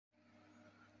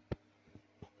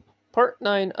Part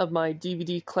 9 of my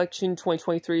DVD collection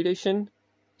 2023 edition.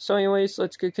 So anyways,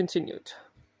 let's get continued.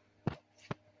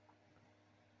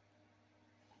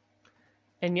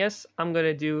 And yes, I'm going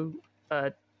to do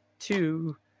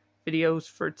 2 videos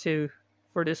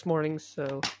for this morning,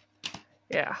 so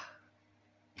yeah.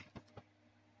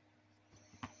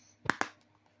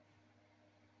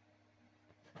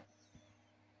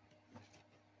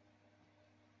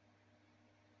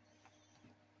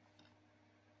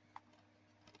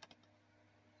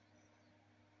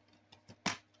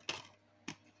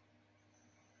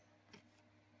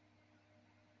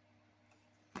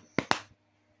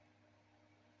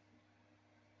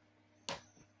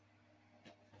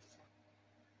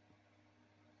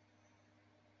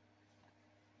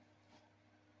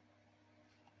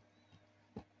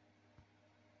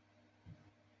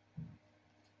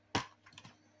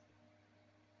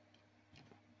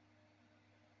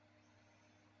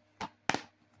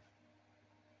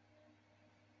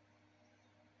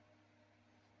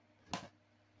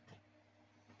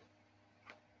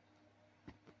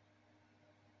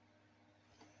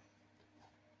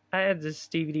 I had this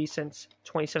DVD since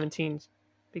 2017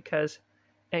 because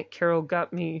Aunt Carol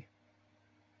got me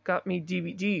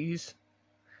DVDs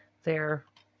there.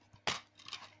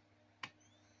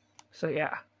 So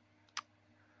yeah.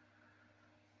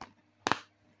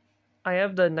 I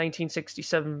have the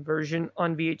 1967 version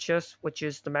on VHS, which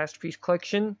is the Masterpiece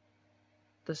Collection,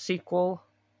 the sequel,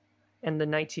 and the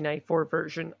 1994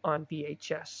 version on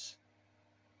VHS.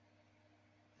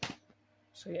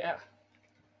 So yeah.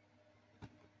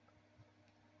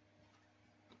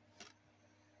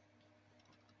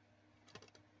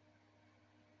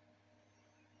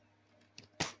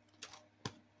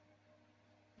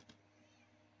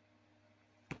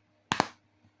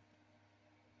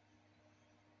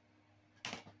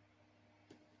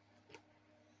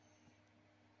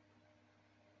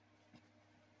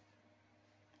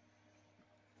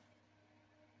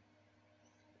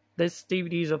 This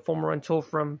DVD is a former rental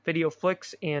from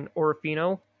VideoFlix and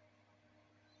Orofino,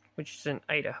 which is in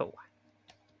Idaho.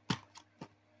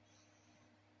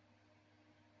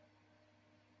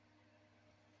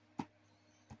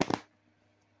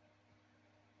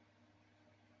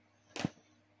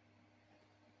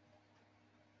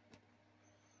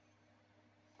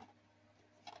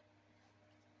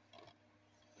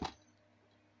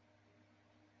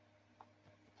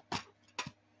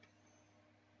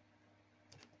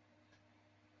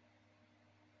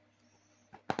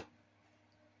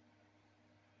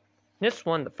 This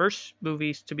one, the first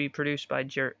movies to be produced by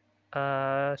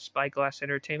Spyglass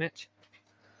Entertainment.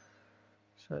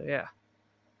 So yeah.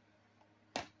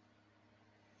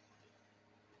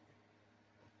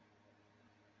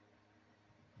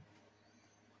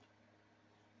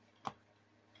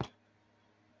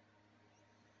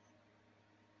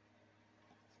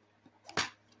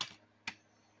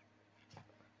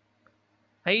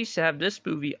 I used to have this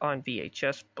movie on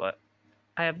VHS, but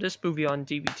I have this movie on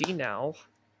DVD now.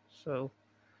 So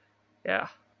yeah.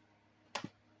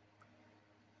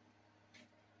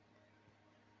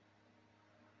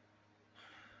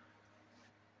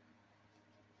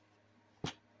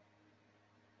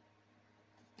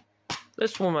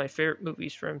 This is one of my favorite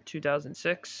movies from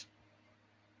 2006.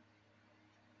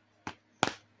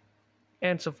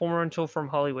 And it's a former rental from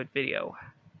Hollywood Video.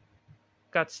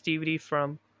 Got this DVD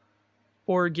from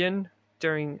Oregon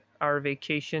during our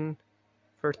vacation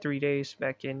for 3 days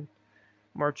back in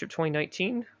March of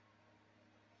 2019.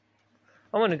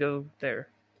 I want to go there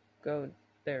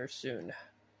soon.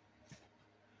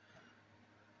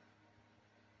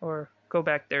 Or go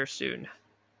back there soon.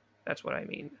 That's what I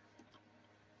mean.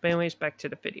 But anyways, back to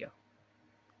the video.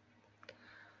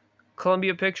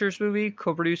 Columbia Pictures movie,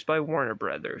 co-produced by Warner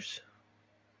Brothers.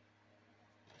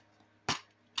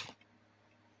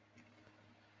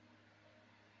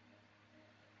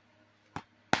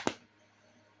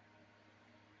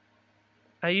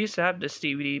 I used to have this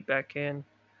DVD back in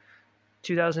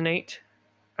 2008.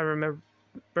 I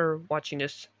remember watching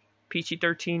this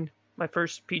PG-13, my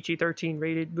first PG-13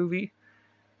 rated movie,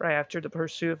 right after The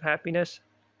Pursuit of Happiness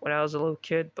when I was a little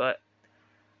kid, but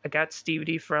I got this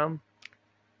DVD from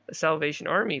the Salvation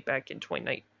Army back in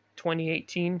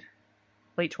 2018,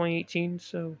 late 2018,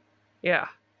 so yeah.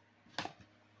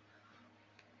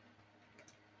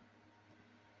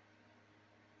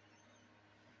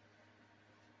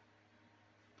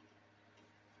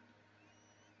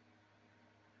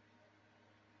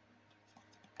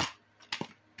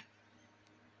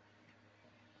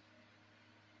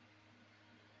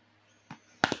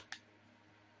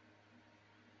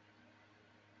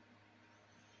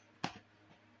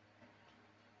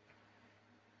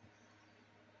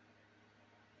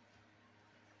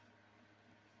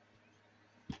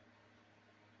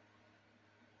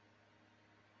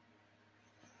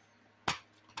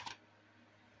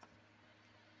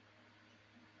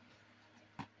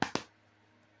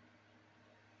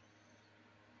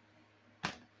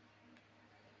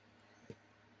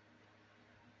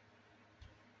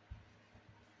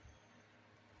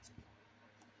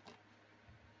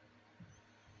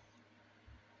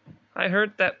 I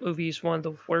heard that movie is one of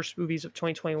the worst movies of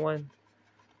 2021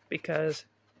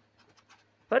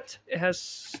 but it has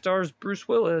stars Bruce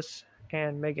Willis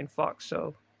and Megan Fox,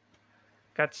 so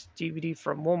got DVD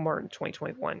from Walmart in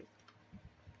 2021.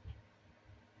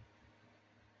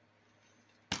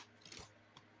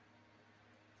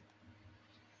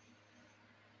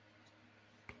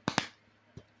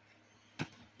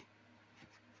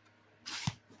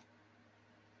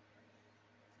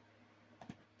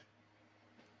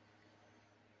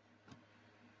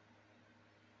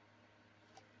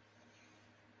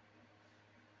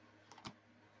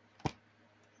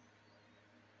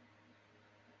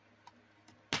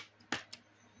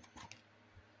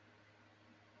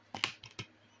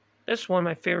 This is one of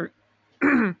my favorite.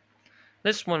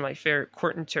 This is one of my favorite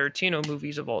Quentin Tarantino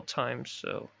movies of all time.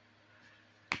 So,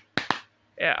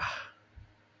 yeah.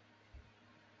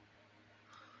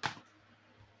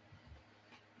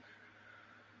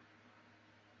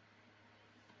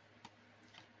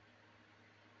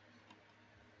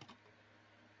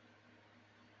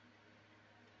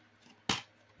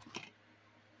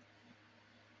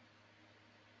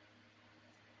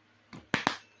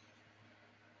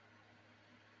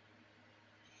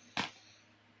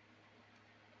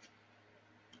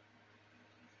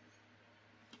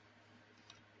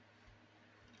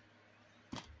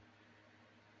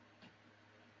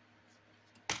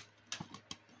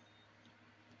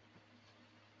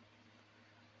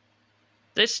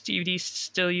 This DVD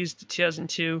still used the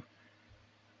 2002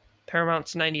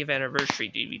 Paramount's 90th anniversary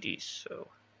DVDs. So,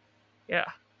 yeah.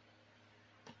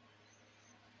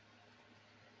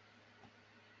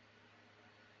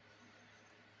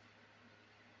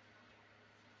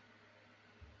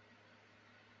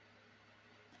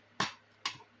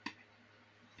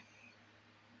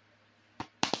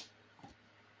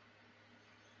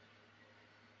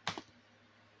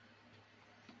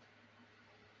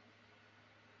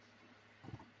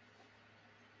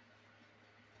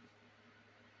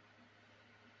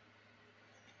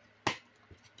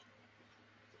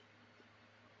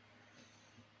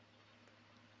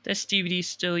 This DVD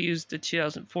still used the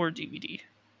 2004 DVD,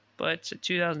 but it's a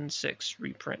 2006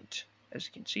 reprint, as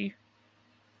you can see.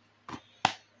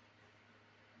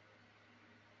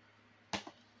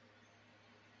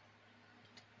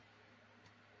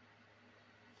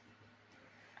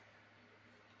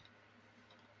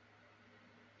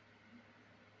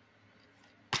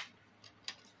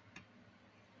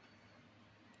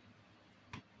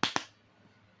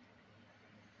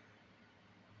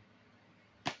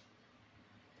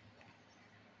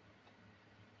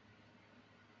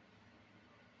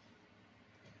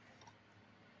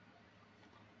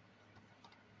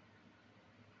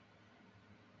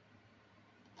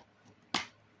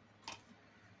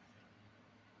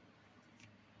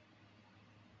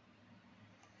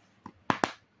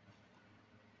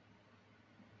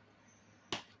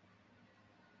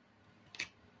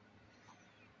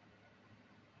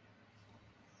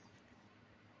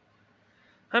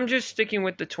 I'm just sticking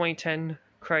with the 2010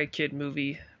 Karate Kid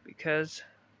movie because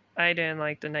I didn't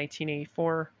like the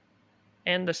 1984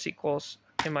 and the sequels,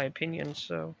 in my opinion,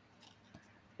 so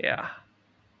yeah.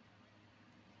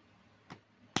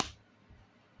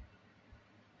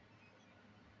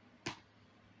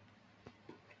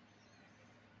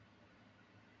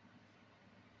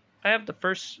 I have the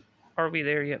first Are We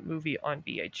There Yet movie on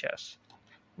VHS.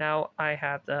 Now I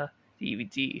have the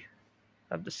DVD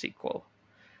of the sequel.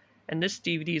 And this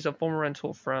DVD is a former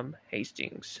rental from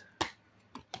Hastings.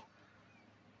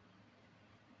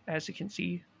 As you can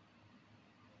see.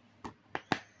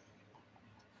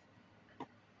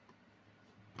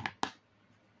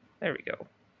 There we go.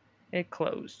 It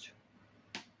closed.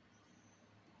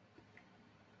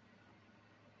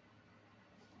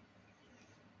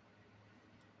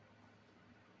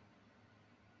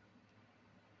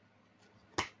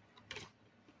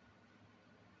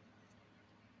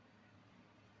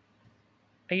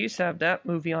 I used to have that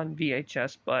movie on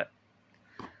VHS, but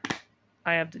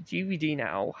I have the DVD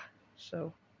now.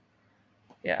 So,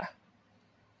 yeah.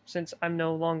 Since I'm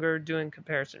no longer doing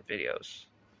comparison videos.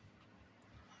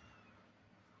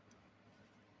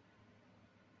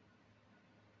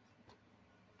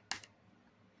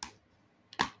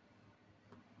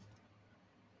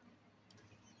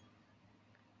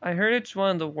 I heard it's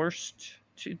one of the worst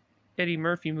Eddie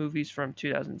Murphy movies from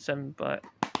 2007, but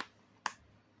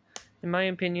in my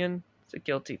opinion, it's a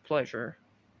guilty pleasure.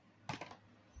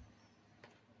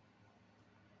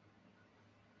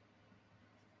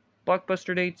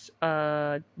 Blockbuster dates,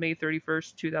 May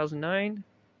 31st, 2009.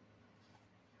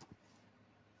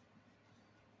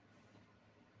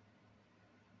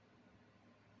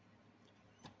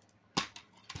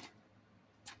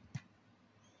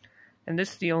 And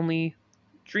this is the only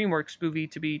DreamWorks movie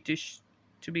to be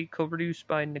co-produced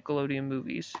by Nickelodeon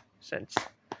Movies since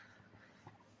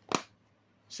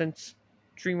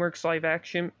DreamWorks live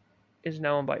action is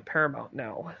now owned by Paramount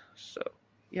now. So,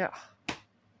 yeah.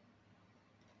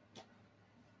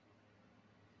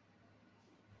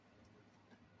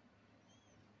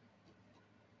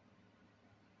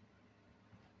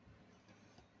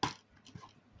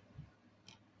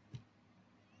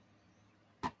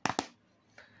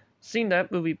 Seen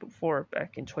that movie before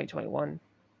back in 2021.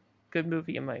 Good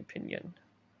movie in my opinion.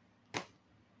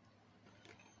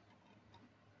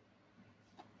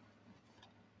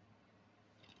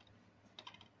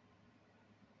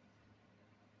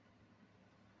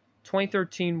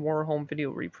 ...2013 War Home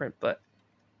Video reprint, but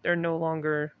they're no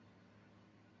longer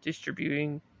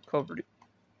distributing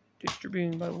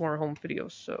by War Home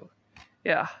Videos, so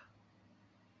yeah.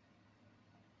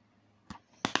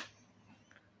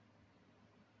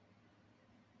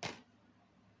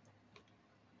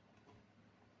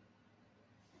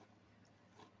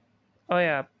 Oh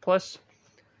yeah, plus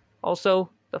also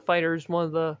The Fighter is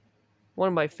one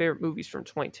of my favorite movies from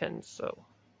 2010, so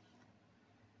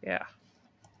yeah.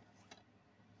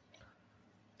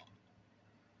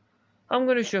 I'm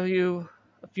going to show you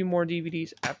a few more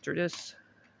DVDs after this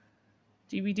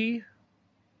DVD.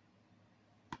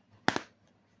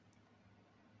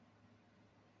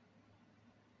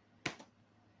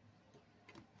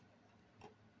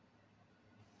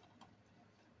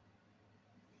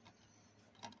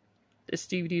 This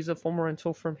DVD is a film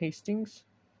rental from Hastings.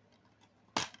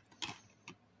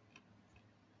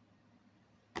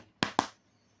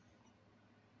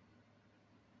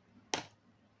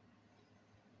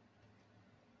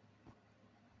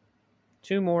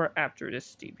 Two more after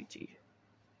this DVD.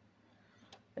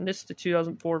 And this is the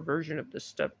 2004 version of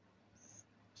the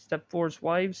Stepford's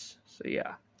Wives. So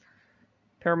yeah.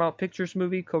 Paramount Pictures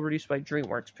movie co-produced by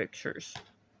DreamWorks Pictures.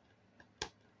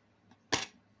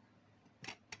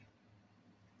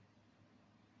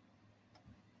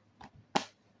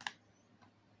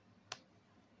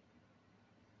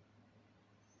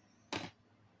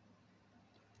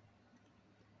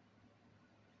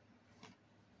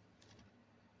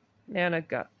 Nana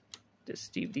got this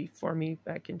DVD for me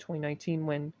back in 2019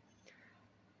 when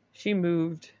she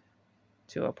moved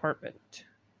to an apartment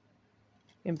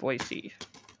in Boise.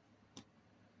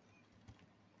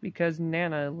 Because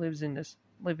Nana lived in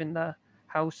the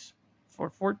house for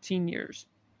 14 years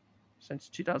since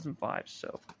 2005,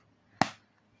 so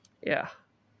yeah.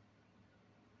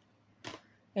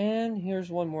 And here's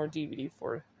one more DVD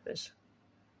for this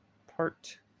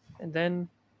part, and then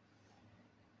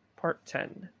part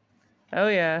 10. Oh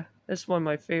yeah, this is one of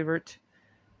my favorite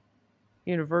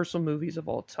Universal movies of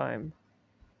all time.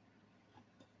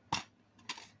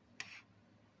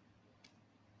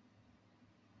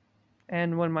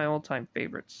 And one of my all-time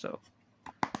favorites, so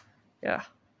yeah.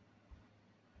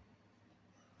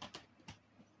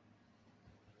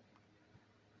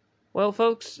 Well,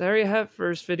 folks, there you have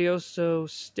first video, so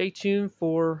stay tuned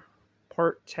for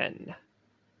part 10,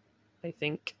 I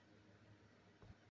think.